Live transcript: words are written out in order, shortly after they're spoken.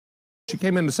She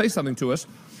came in to say something to us,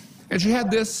 and she had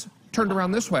this turned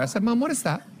around this way. I said, Mom, what is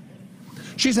that?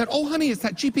 She said, oh, honey, it's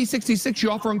that GP66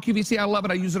 you offer on QVC. I love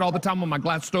it. I use it all the time on my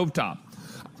glass stovetop.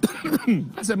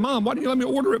 I said, Mom, why don't you let me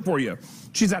order it for you?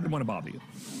 She said, I didn't want to bother you.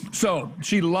 So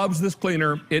she loves this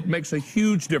cleaner. It makes a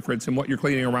huge difference in what you're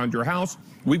cleaning around your house.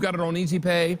 We've got it on Easy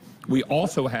Pay. We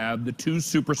also have the 2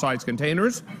 super-sized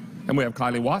containers. And we have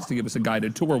Kylie Watts to give us a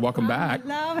guided tour. Welcome back.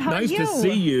 How nice are you? to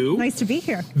see you. Nice to be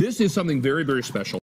here. This is something very, very special.